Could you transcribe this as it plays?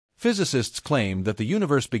Physicists claim that the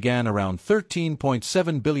universe began around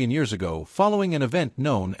 13.7 billion years ago following an event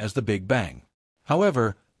known as the Big Bang.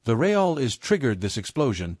 However, the real triggered this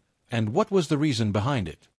explosion, and what was the reason behind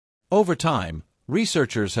it? Over time,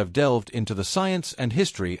 researchers have delved into the science and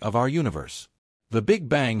history of our universe. The Big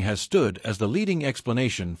Bang has stood as the leading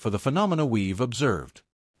explanation for the phenomena we've observed.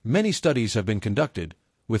 Many studies have been conducted,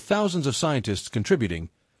 with thousands of scientists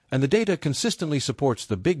contributing, and the data consistently supports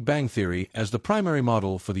the Big Bang theory as the primary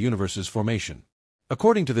model for the universe's formation.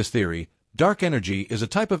 According to this theory, dark energy is a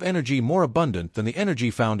type of energy more abundant than the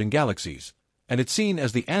energy found in galaxies, and it's seen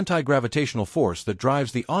as the anti-gravitational force that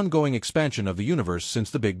drives the ongoing expansion of the universe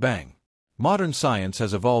since the Big Bang. Modern science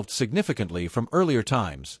has evolved significantly from earlier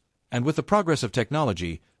times, and with the progress of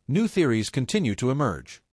technology, new theories continue to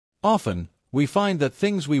emerge. Often, we find that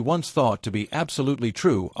things we once thought to be absolutely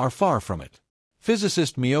true are far from it.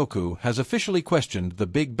 Physicist Michio has officially questioned the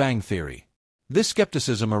Big Bang theory. This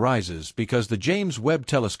skepticism arises because the James Webb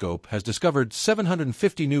Telescope has discovered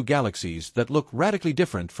 750 new galaxies that look radically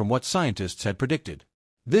different from what scientists had predicted.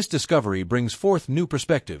 This discovery brings forth new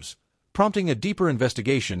perspectives, prompting a deeper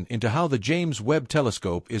investigation into how the James Webb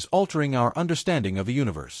Telescope is altering our understanding of the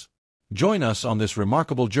universe. Join us on this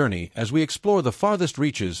remarkable journey as we explore the farthest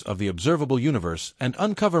reaches of the observable universe and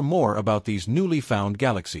uncover more about these newly found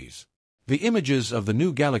galaxies. The images of the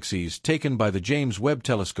new galaxies taken by the James Webb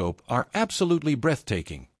Telescope are absolutely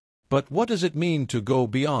breathtaking. But what does it mean to go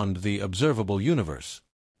beyond the observable universe?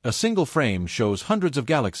 A single frame shows hundreds of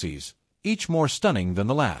galaxies, each more stunning than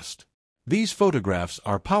the last. These photographs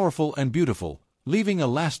are powerful and beautiful, leaving a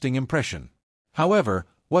lasting impression. However,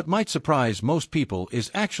 what might surprise most people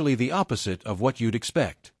is actually the opposite of what you'd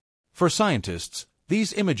expect. For scientists,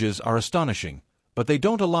 these images are astonishing, but they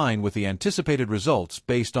don't align with the anticipated results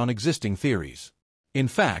based on existing theories. In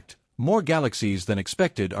fact, more galaxies than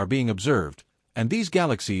expected are being observed, and these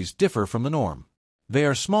galaxies differ from the norm. They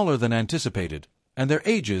are smaller than anticipated, and their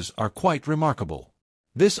ages are quite remarkable.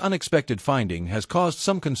 This unexpected finding has caused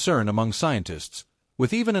some concern among scientists,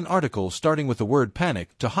 with even an article starting with the word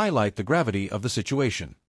panic to highlight the gravity of the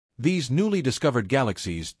situation. These newly discovered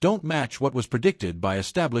galaxies don't match what was predicted by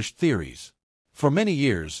established theories. For many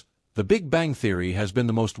years, the Big Bang theory has been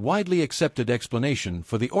the most widely accepted explanation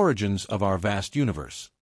for the origins of our vast universe.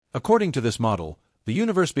 According to this model, the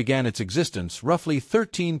universe began its existence roughly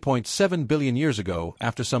 13.7 billion years ago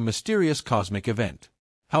after some mysterious cosmic event.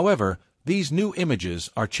 However, these new images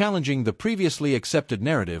are challenging the previously accepted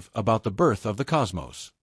narrative about the birth of the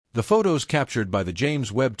cosmos. The photos captured by the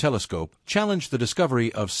James Webb Telescope challenge the discovery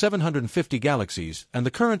of 750 galaxies and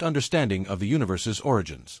the current understanding of the universe's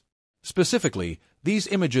origins. Specifically, these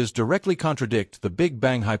images directly contradict the Big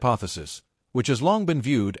Bang hypothesis, which has long been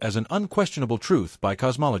viewed as an unquestionable truth by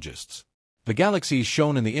cosmologists. The galaxies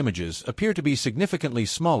shown in the images appear to be significantly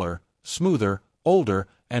smaller, smoother, older,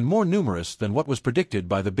 and more numerous than what was predicted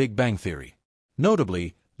by the Big Bang theory.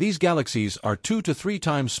 Notably, these galaxies are 2 to 3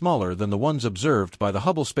 times smaller than the ones observed by the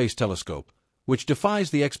Hubble Space Telescope, which defies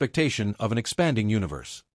the expectation of an expanding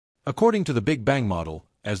universe. According to the Big Bang model,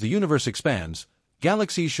 as the universe expands,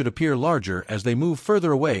 galaxies should appear larger as they move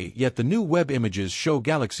further away, yet the new Webb images show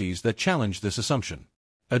galaxies that challenge this assumption.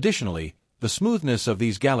 Additionally, the smoothness of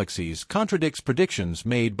these galaxies contradicts predictions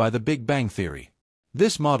made by the Big Bang theory.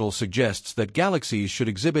 This model suggests that galaxies should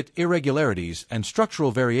exhibit irregularities and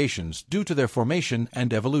structural variations due to their formation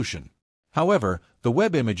and evolution. However, the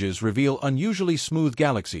Webb images reveal unusually smooth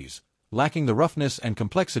galaxies, lacking the roughness and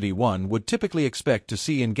complexity one would typically expect to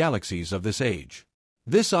see in galaxies of this age.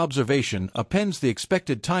 This observation appends the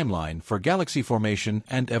expected timeline for galaxy formation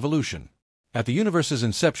and evolution. At the universe's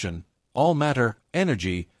inception, all matter,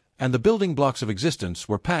 energy, and the building blocks of existence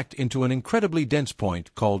were packed into an incredibly dense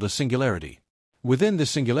point called a singularity. Within this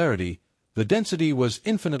singularity, the density was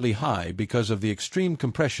infinitely high because of the extreme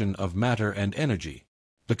compression of matter and energy.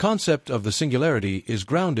 The concept of the singularity is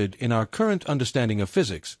grounded in our current understanding of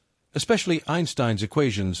physics, especially Einstein's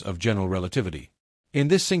equations of general relativity. In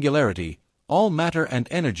this singularity, all matter and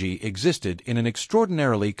energy existed in an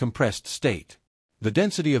extraordinarily compressed state. The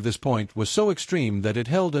density of this point was so extreme that it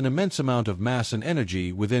held an immense amount of mass and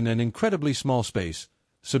energy within an incredibly small space,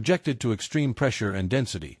 subjected to extreme pressure and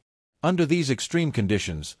density. Under these extreme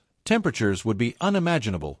conditions, temperatures would be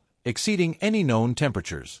unimaginable, exceeding any known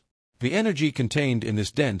temperatures. The energy contained in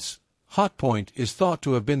this dense, hot point is thought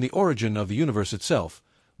to have been the origin of the universe itself,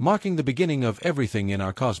 marking the beginning of everything in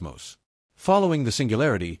our cosmos. Following the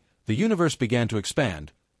singularity, the universe began to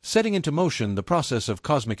expand, setting into motion the process of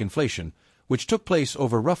cosmic inflation, which took place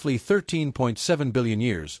over roughly 13.7 billion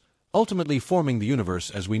years, ultimately forming the universe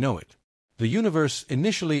as we know it. The universe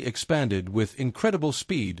initially expanded with incredible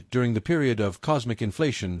speed during the period of cosmic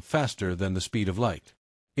inflation, faster than the speed of light.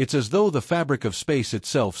 It's as though the fabric of space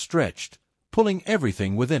itself stretched, pulling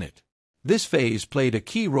everything within it. This phase played a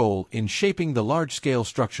key role in shaping the large-scale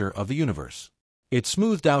structure of the universe. It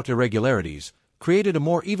smoothed out irregularities, created a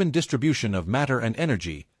more even distribution of matter and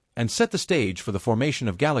energy, and set the stage for the formation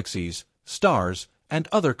of galaxies, stars, and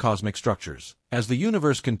other cosmic structures. As the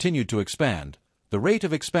universe continued to expand, the rate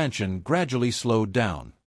of expansion gradually slowed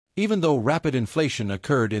down. Even though rapid inflation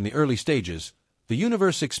occurred in the early stages, the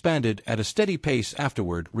universe expanded at a steady pace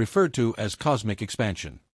afterward, referred to as cosmic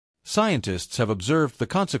expansion. Scientists have observed the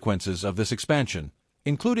consequences of this expansion,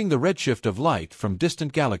 including the redshift of light from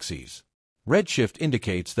distant galaxies. Redshift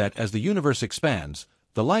indicates that as the universe expands,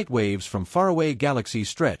 the light waves from faraway galaxies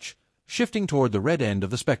stretch, shifting toward the red end of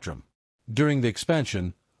the spectrum. During the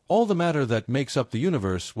expansion, all the matter that makes up the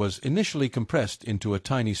universe was initially compressed into a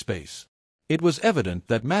tiny space. It was evident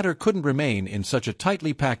that matter couldn't remain in such a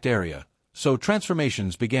tightly packed area, so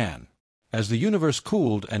transformations began. As the universe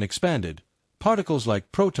cooled and expanded, particles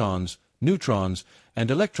like protons, neutrons,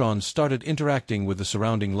 and electrons started interacting with the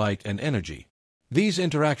surrounding light and energy. These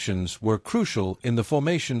interactions were crucial in the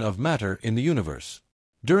formation of matter in the universe.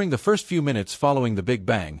 During the first few minutes following the Big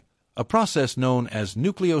Bang, a process known as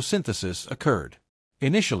nucleosynthesis occurred.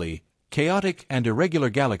 Initially, chaotic and irregular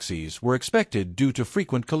galaxies were expected due to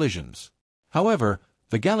frequent collisions. However,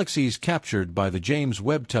 the galaxies captured by the James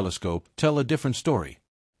Webb Telescope tell a different story.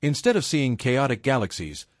 Instead of seeing chaotic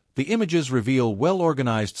galaxies, the images reveal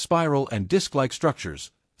well-organized spiral and disk-like structures,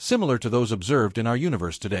 similar to those observed in our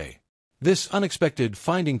universe today. This unexpected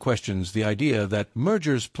finding questions the idea that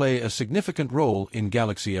mergers play a significant role in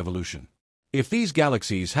galaxy evolution. If these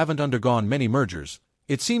galaxies haven't undergone many mergers,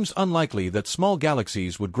 it seems unlikely that small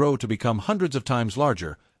galaxies would grow to become hundreds of times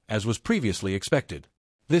larger, as was previously expected.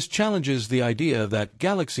 This challenges the idea that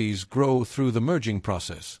galaxies grow through the merging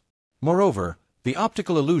process. Moreover, the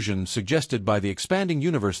optical illusion suggested by the expanding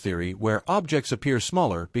universe theory, where objects appear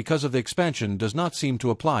smaller because of the expansion, does not seem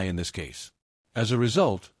to apply in this case. As a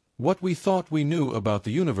result, what we thought we knew about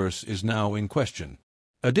the universe is now in question.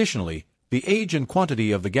 Additionally, the age and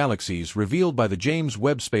quantity of the galaxies revealed by the James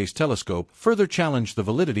Webb Space Telescope further challenge the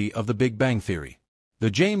validity of the Big Bang theory. The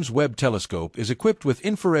James Webb Telescope is equipped with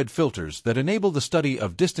infrared filters that enable the study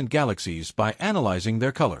of distant galaxies by analyzing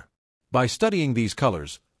their color. By studying these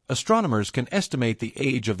colors, astronomers can estimate the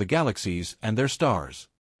age of the galaxies and their stars.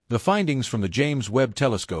 The findings from the James Webb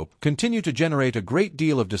Telescope continue to generate a great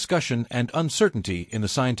deal of discussion and uncertainty in the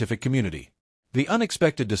scientific community. The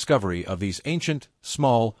unexpected discovery of these ancient,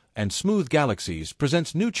 small, and smooth galaxies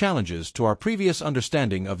presents new challenges to our previous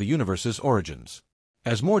understanding of the universe's origins.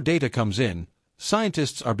 As more data comes in,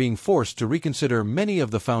 scientists are being forced to reconsider many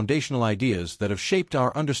of the foundational ideas that have shaped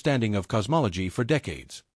our understanding of cosmology for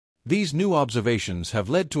decades. These new observations have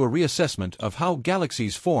led to a reassessment of how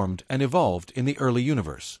galaxies formed and evolved in the early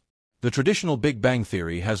universe. The traditional Big Bang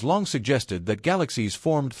theory has long suggested that galaxies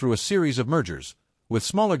formed through a series of mergers, with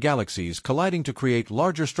smaller galaxies colliding to create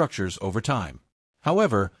larger structures over time.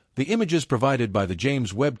 However, the images provided by the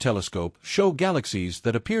James Webb Telescope show galaxies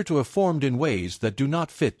that appear to have formed in ways that do not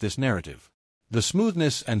fit this narrative. The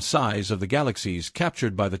smoothness and size of the galaxies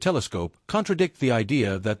captured by the telescope contradict the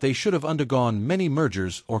idea that they should have undergone many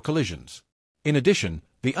mergers or collisions. In addition,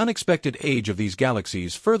 the unexpected age of these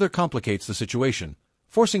galaxies further complicates the situation,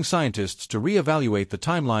 forcing scientists to re-evaluate the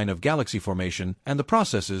timeline of galaxy formation and the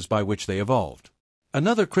processes by which they evolved.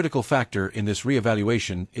 Another critical factor in this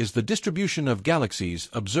re-evaluation is the distribution of galaxies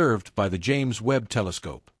observed by the James Webb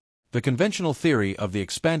Telescope. The conventional theory of the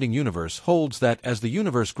expanding universe holds that as the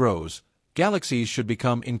universe grows, galaxies should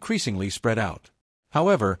become increasingly spread out.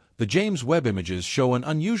 However, the James Webb images show an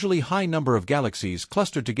unusually high number of galaxies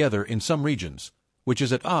clustered together in some regions, which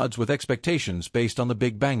is at odds with expectations based on the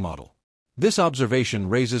Big Bang model. This observation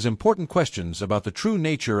raises important questions about the true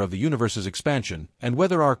nature of the universe's expansion and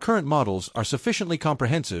whether our current models are sufficiently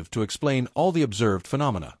comprehensive to explain all the observed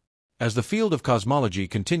phenomena. As the field of cosmology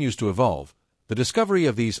continues to evolve, the discovery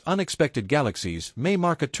of these unexpected galaxies may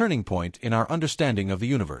mark a turning point in our understanding of the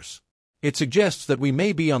universe. It suggests that we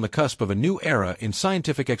may be on the cusp of a new era in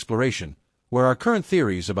scientific exploration, where our current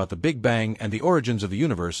theories about the Big Bang and the origins of the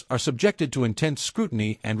universe are subjected to intense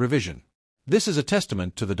scrutiny and revision. This is a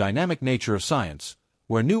testament to the dynamic nature of science,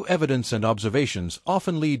 where new evidence and observations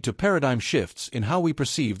often lead to paradigm shifts in how we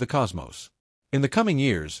perceive the cosmos. In the coming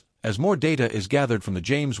years, as more data is gathered from the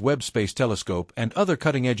James Webb Space Telescope and other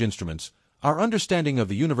cutting-edge instruments, our understanding of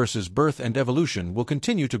the universe's birth and evolution will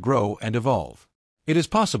continue to grow and evolve. It is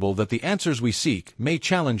possible that the answers we seek may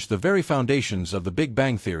challenge the very foundations of the Big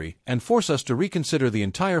Bang Theory and force us to reconsider the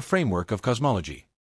entire framework of cosmology.